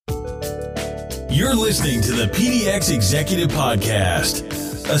You're listening to the PDX Executive Podcast,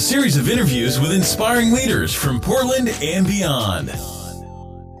 a series of interviews with inspiring leaders from Portland and beyond.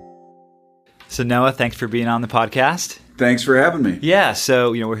 So Noah, thanks for being on the podcast. Thanks for having me. Yeah,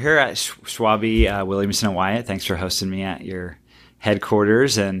 so we're here at Schwalbe, Williamson and Wyatt. Thanks for hosting me at your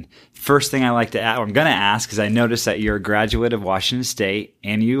headquarters. And first thing I like to ask, I'm going to ask, because I noticed that you're a graduate of Washington State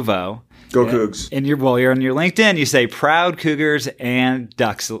and U of O. Go Cougs. And you're on your LinkedIn, you say proud Cougars and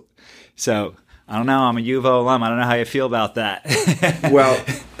Ducks. So I don't know. I'm a U of O alum. I don't know how you feel about that. Well,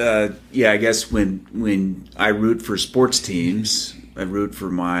 I guess when I root for sports teams, I root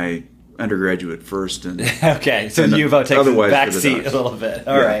for my undergraduate first. And okay, so and U of O takes the back the seat Ducks. a little bit.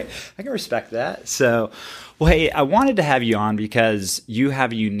 All right. I can respect that. So, well, hey, I wanted to have you on because you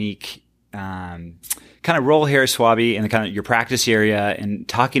have a unique kind of role here at Schwalbe in the kind of your practice area and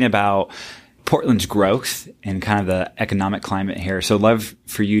talking about Portland's growth and kind of the economic climate here. So I'd love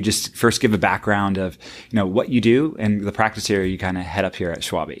for you just first give a background of, what you do and the practice area you kind of head up here at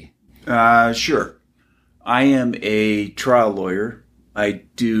Schwalbe. Sure. I am a trial lawyer. I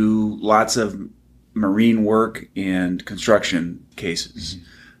do lots of marine work and construction cases.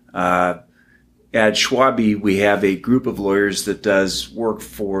 At Schwalbe, we have a group of lawyers that does work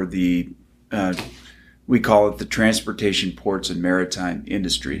for we call it the transportation, ports, and maritime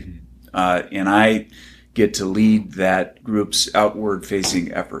industry. And I get to lead that group's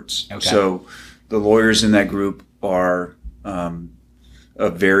outward-facing efforts. Okay. So the lawyers in that group are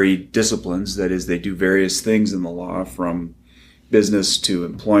of varied disciplines. That is, they do various things in the law, from business to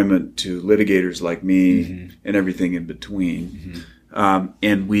employment to litigators like me and everything in between.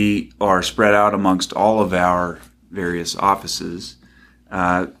 And we are spread out amongst all of our various offices.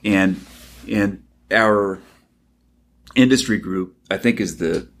 And our industry group, I think, is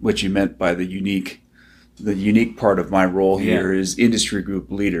what you meant by the unique part of my role here is industry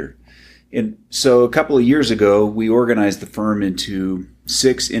group leader. And so a couple of years ago, we organized the firm into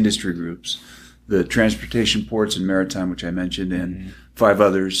 6 industry groups: the transportation, ports, and maritime, which I mentioned, and 5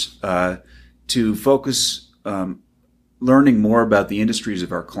 others, to focus learning more about the industries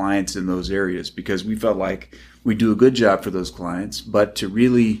of our clients in those areas, because we felt like we do a good job for those clients, but to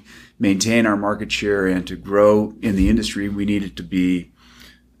really maintain our market share and to grow in the industry, we needed to be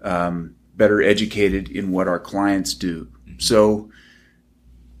better educated in what our clients do. So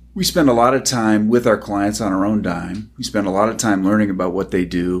we spend a lot of time with our clients on our own dime. We spend a lot of time learning about what they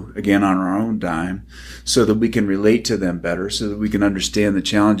do, again, on our own dime, so that we can relate to them better, so that we can understand the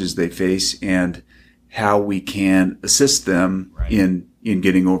challenges they face and how we can assist them in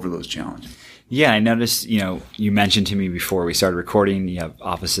getting over those challenges. Yeah, I noticed, you mentioned to me before we started recording, you have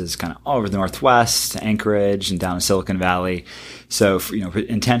offices kind of all over the Northwest, Anchorage, and down in Silicon Valley. So, for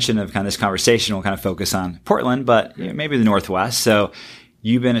intention of kind of this conversation, we'll kind of focus on Portland, but maybe the Northwest. So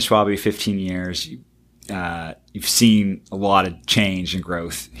you've been at Schwalbe 15 years. You've seen a lot of change and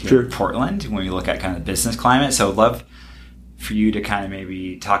growth here in Portland when you look at kind of the business climate. So I'd love for you to kind of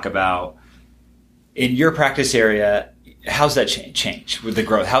maybe talk about, in your practice area, how's that changed with the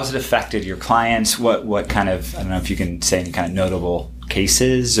growth? How's it affected your clients? What kind of, I don't know if you can say any kind of notable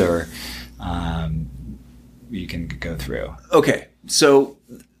cases or you can go through. Okay. So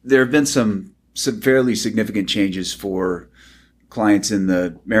there have been some fairly significant changes for clients in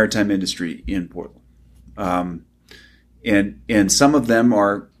the maritime industry in Portland. And some of them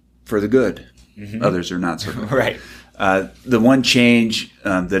are for the good. Others are not so good. Right. The one change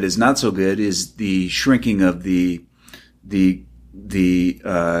that is not so good is the shrinking of the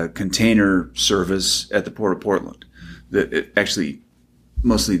container service at the Port of Portland. Actually,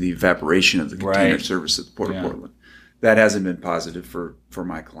 mostly the evaporation of the container service at the Port of Portland. That hasn't been positive for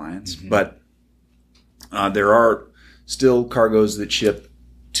my clients. But there are still cargoes that ship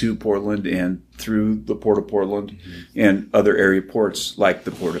to Portland and through the Port of Portland and other area ports like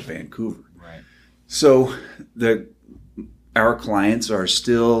the Port of Vancouver. Right. So our clients are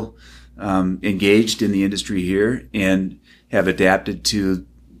still engaged in the industry here and have adapted to,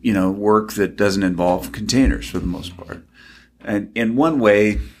 work that doesn't involve containers for the most part. And in one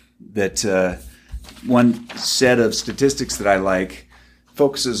way that one set of statistics that I like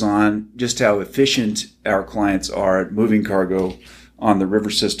focuses on just how efficient our clients are at moving cargo on the river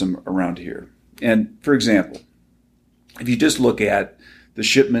system around here. And for example, if you just look at the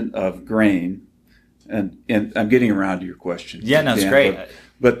shipment of grain, and I'm getting around to your question. Yeah, no, it's great.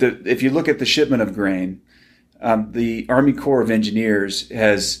 But if you look at the shipment of grain, the Army Corps of Engineers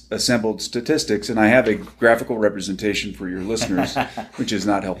has assembled statistics, and I have a graphical representation for your listeners, which is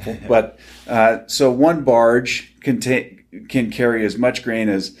not helpful. But so one barge can carry as much grain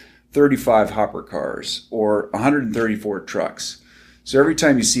as 35 hopper cars or 134 trucks. So every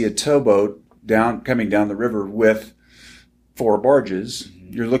time you see a towboat coming down the river with 4 barges,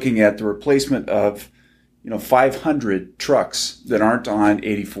 you're looking at the replacement of 500 trucks that aren't on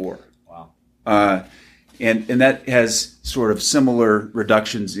 84. Wow. And that has sort of similar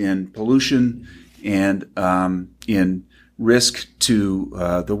reductions in pollution and in risk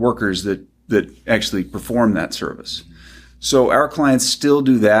to the workers that actually perform that service. So our clients still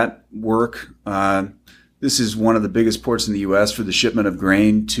do that work. This is one of the biggest ports in the U.S. for the shipment of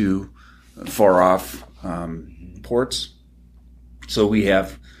grain to far off ports. So we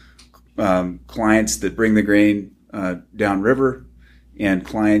have clients that bring the grain downriver, and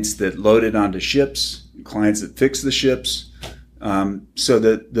clients that load it onto ships, clients that fix the ships. So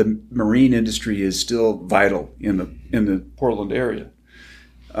that the marine industry is still vital in the Portland area.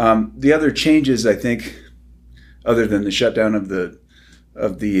 The other changes, I think, other than the shutdown of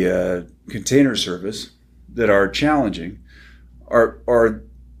the container service, that are challenging, are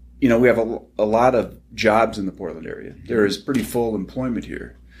we have a lot of jobs in the Portland area. There is pretty full employment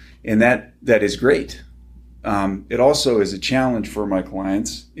here, and that is great. It also is a challenge for my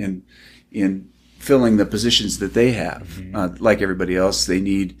clients in filling the positions that they have. Like everybody else, they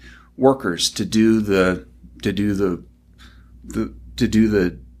need workers to do the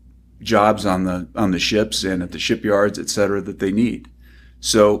jobs on the ships and at the shipyards, et cetera, that they need.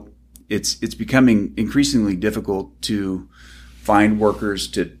 So it's becoming increasingly difficult to find workers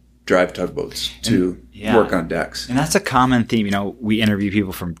to drive tugboats, to work on decks. And that's a common theme. We interview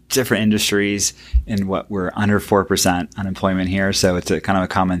people from different industries, and we're under 4% unemployment here. So it's a kind of a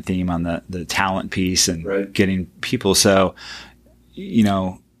common theme on the talent piece and getting people. So,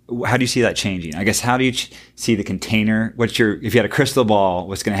 how do you see that changing? I guess, how do you see the container? If you had a crystal ball,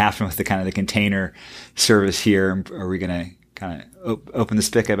 what's going to happen with the container service here? Are we going to kind of open the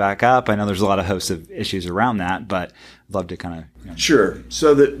spigot back up? I know there's a lot of hosts of issues around that, but I'd love to kind of... Sure.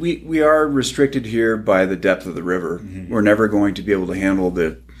 So that we are restricted here by the depth of the river. Mm-hmm. We're never going to be able to handle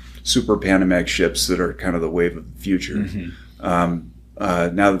the super Panamax ships that are kind of the wave of the future. Mm-hmm.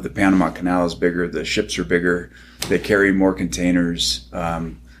 Now that the Panama Canal is bigger, the ships are bigger, they carry more containers,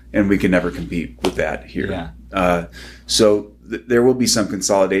 and we can never compete with that here. Yeah. So there will be some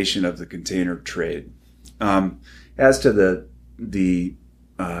consolidation of the container trade. As to the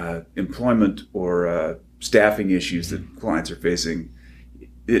employment or staffing issues that clients are facing,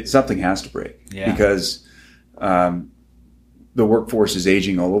 something has to break because the workforce is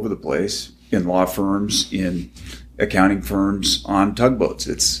aging all over the place, in law firms, in accounting firms, on tugboats.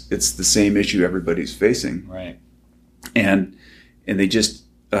 It's the same issue everybody's facing, right? And they just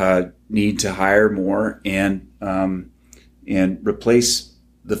need to hire more and replace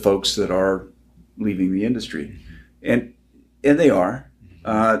the folks that are leaving the industry, and they are.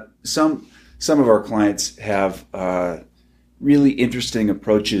 Some of our clients have really interesting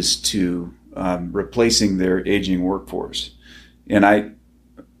approaches to replacing their aging workforce, and I'm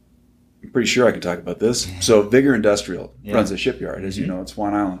pretty sure I can talk about this. So Vigor Industrial runs a shipyard, as you know, at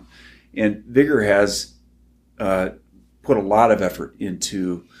Swan Island, and Vigor has put a lot of effort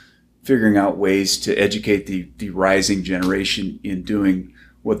into figuring out ways to educate the rising generation in doing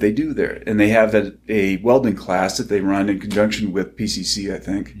what they do there. And they have a welding class that they run in conjunction with PCC, I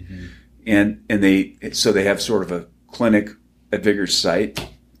think. Mm-hmm. And they have sort of a clinic at Vigor's site.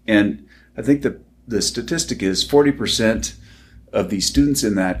 And I think the statistic is 40% of the students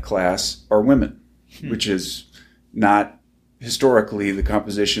in that class are women, which is not historically the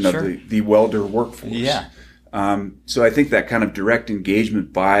composition of the welder workforce. Yeah. So I think that kind of direct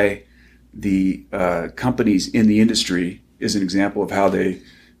engagement by the companies in the industry is an example of how they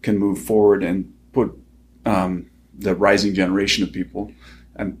can move forward and put the rising generation of people,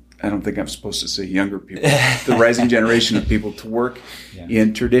 and I don't think I'm supposed to say younger people, the rising generation of people to work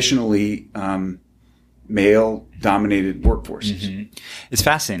in traditionally male-dominated workforces. Mm-hmm. It's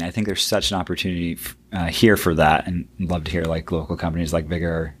fascinating. I think there's such an opportunity here for that, and I'd love to hear like local companies like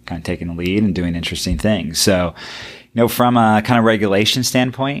Vigor are kind of taking the lead and doing interesting things. So, from a kind of regulation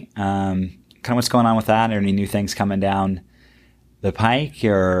standpoint, kind of what's going on with that? Are any new things coming down the pike,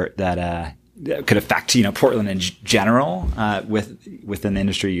 or that could affect Portland in general within the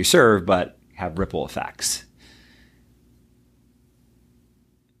industry you serve, but have ripple effects?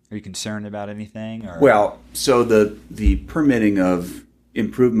 Are you concerned about anything? Or? Well, so the permitting of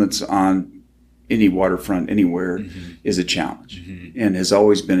improvements on any waterfront anywhere is a challenge, and has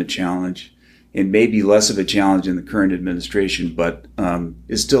always been a challenge, and maybe less of a challenge in the current administration, but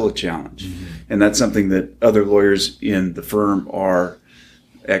is still a challenge. And that's something that other lawyers in the firm are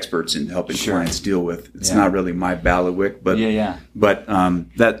experts in helping clients deal with. It's not really my bailiwick, but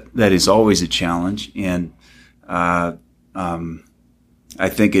that is always a challenge, and I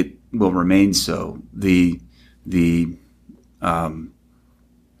think will remain so. The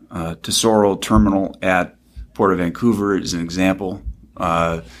Tesoro terminal at Port of Vancouver is an example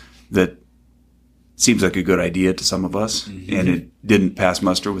that seems like a good idea to some of us, and it didn't pass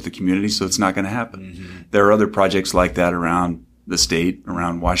muster with the community, so it's not going to happen. There are other projects like that around the state,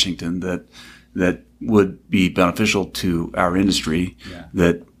 around Washington, that would be beneficial to our industry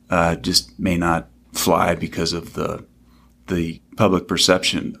that just may not fly because of the public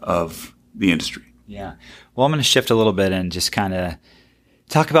perception of the industry. Yeah. Well, I'm going to shift a little bit and just kind of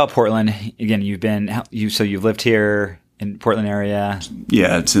talk about Portland. Again, you've lived here in Portland area.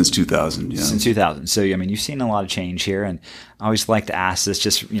 Yeah, since 2000. Yeah. Since 2000. So, I mean, you've seen a lot of change here, and I always like to ask this,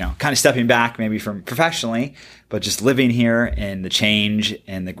 just, kind of stepping back maybe from professionally, but just living here and the change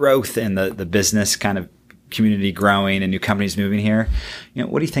and the growth and the business kind of community growing and new companies moving here.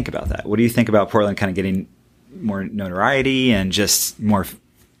 What do you think about that? What do you think about Portland kind of getting more notoriety and just more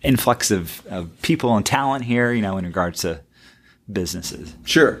influx of people and talent here, in regards to businesses?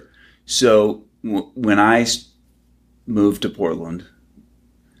 Sure. So when I moved to Portland,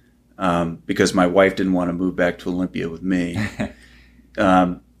 because my wife didn't want to move back to Olympia with me,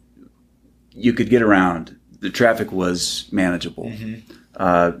 you could get around. The traffic was manageable.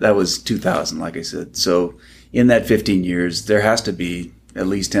 That was 2000, like I said. So in that 15 years, there has to be at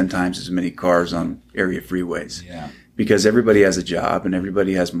least 10 times as many cars on area freeways. Yeah. Because everybody has a job and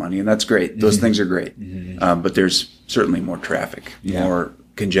everybody has money, and that's great. Those things are great. But there's certainly more traffic, more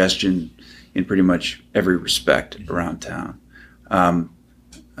congestion in pretty much every respect around town.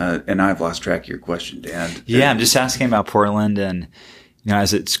 And I've lost track of your question, Dan. Yeah, I'm just asking about Portland and,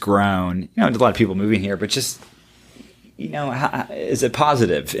 as it's grown, there's a lot of people moving here, but just, how, is it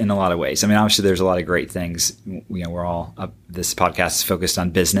positive in a lot of ways? I mean, obviously there's a lot of great things. We're all this podcast is focused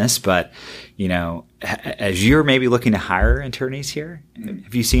on business, but, as you're maybe looking to hire attorneys here,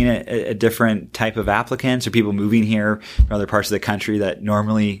 have you seen a different type of applicants or people moving here from other parts of the country that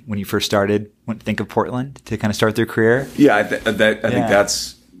normally, when you first started, wouldn't think of Portland to kind of start their career? Yeah, I think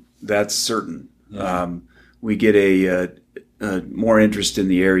that's certain. Yeah. We get a more interest in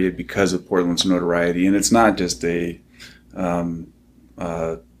the area because of Portland's notoriety, and it's not just a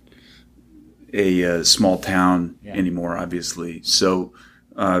small town anymore, obviously. So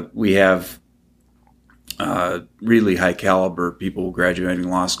we have really high caliber people graduating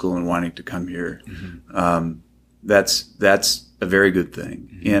law school and wanting to come here. That's a very good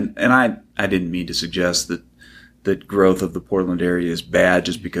thing. And I didn't mean to suggest that growth of the Portland area is bad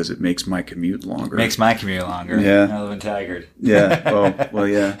just because it makes my commute longer. Makes my commute longer. Yeah. I live in Tigard. Yeah. Well,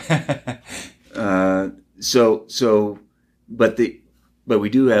 yeah. But we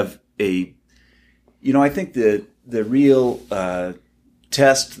do have I think the real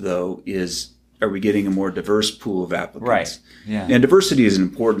test though is, are we getting a more diverse pool of applicants? Right. Yeah. And diversity is an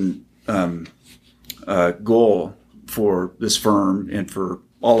important goal for this firm and for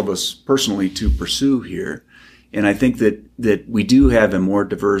all of us personally to pursue here. And I think that we do have a more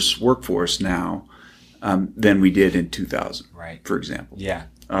diverse workforce now than we did in 2000, right, for example. Yeah.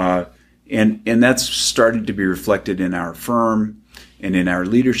 And that's started to be reflected in our firm and in our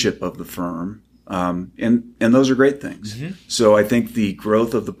leadership of the firm. And those are great things. So I think the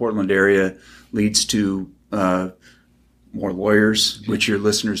growth of the Portland area leads to more lawyers, which your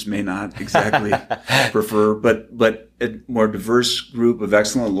listeners may not exactly prefer, but a more diverse group of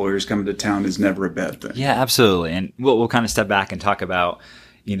excellent lawyers coming to town is never a bad thing. Yeah, absolutely. And we'll kind of step back and talk about,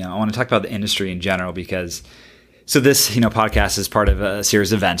 I want to talk about the industry in general, because so this, podcast is part of a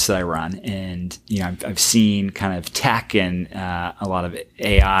series of events that I run, and, I've seen kind of tech and a lot of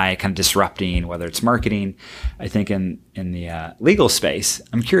AI kind of disrupting, whether it's marketing. I think in the legal space,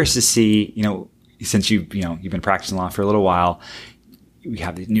 I'm curious to see, since you've been practicing law for a little while, we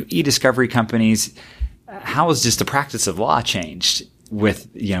have these new e-discovery companies. How has just the practice of law changed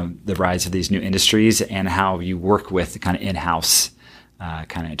with, the rise of these new industries, and how you work with the kind of in-house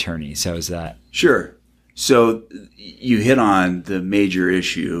kind of attorneys? So is that... Sure. So you hit on the major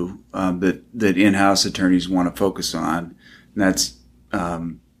issue that in-house attorneys want to focus on, and that's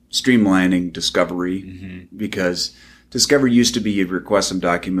streamlining discovery, because discovery used to be you'd request some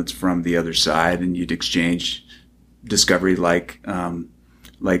documents from the other side and you'd exchange discovery like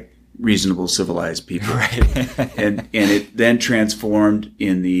reasonable, civilized people. Right. and it then transformed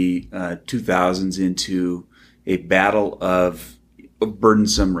in the 2000s into a battle of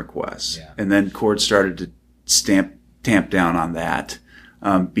burdensome requests. Yeah. And then courts started to tamp down on that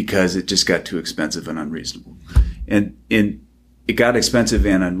because it just got too expensive and unreasonable. And it got expensive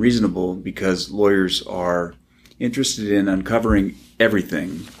and unreasonable because lawyers are interested in uncovering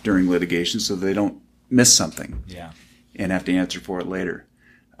everything during litigation so they don't miss something and have to answer for it later.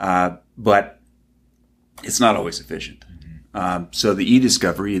 but it's not always efficient. So the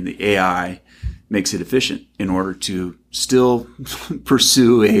e-discovery and the AI makes it efficient in order to still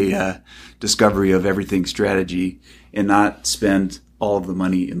pursue a discovery of everything strategy and not spend all of the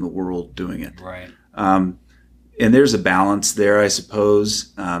money in the world doing it. Right. And there's a balance there, I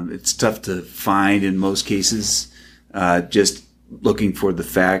suppose. It's tough to find in most cases, just looking for the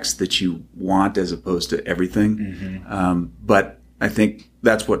facts that you want as opposed to everything. But I think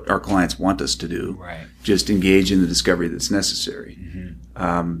that's what our clients want us to do. Right. Just engage in the discovery that's necessary.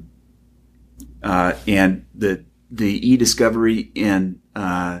 And the e-discovery and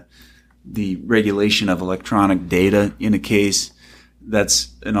the regulation of electronic data in a case,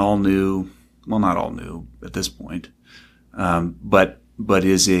 that's an all new, well, not all new at this point, but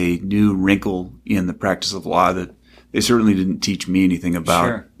is a new wrinkle in the practice of law that they certainly didn't teach me anything about.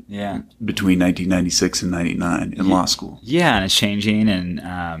 Sure. Yeah. Between 1996 and 99 in law school. Yeah, and it's changing, and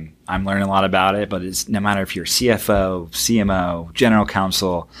I'm learning a lot about it. But it's no matter if you're CFO, CMO, general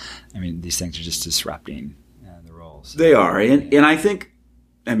counsel. I mean, these things are just disrupting the roles. They are, and I think,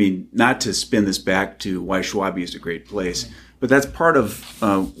 I mean, not to spin this back to why Schwabe is a great place, but that's part of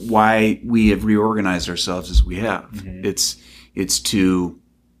why we have reorganized ourselves as we have. It's to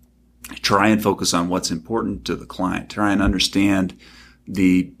try and focus on what's important to the client, try and understand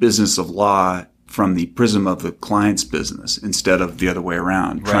the business of law from the prism of the client's business instead of the other way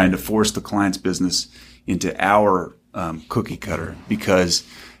around, trying to force the client's business into our cookie cutter, because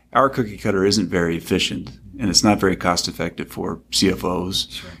our cookie cutter isn't very efficient and it's not very cost effective for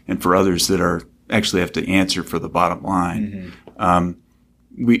CFOs and for others that are actually have to answer for the bottom line.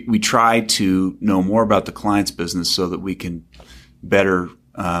 We try to know more about the client's business so that we can better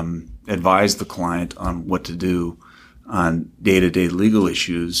advise the client on what to do on day-to-day legal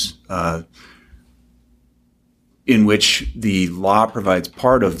issues, in which the law provides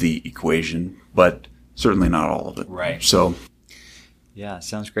part of the equation, but certainly not all of it. Right. So, yeah,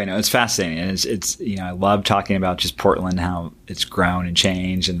 sounds great. No, it's fascinating, and it's I love talking about just Portland, how it's grown and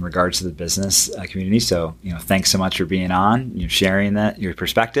changed in regards to the business community. So thanks so much for being on, sharing your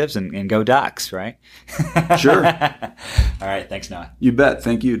perspectives, and go Ducks, right? Sure. All right, thanks, Noah. You bet.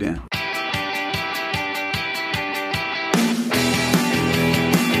 Thank you, Dan.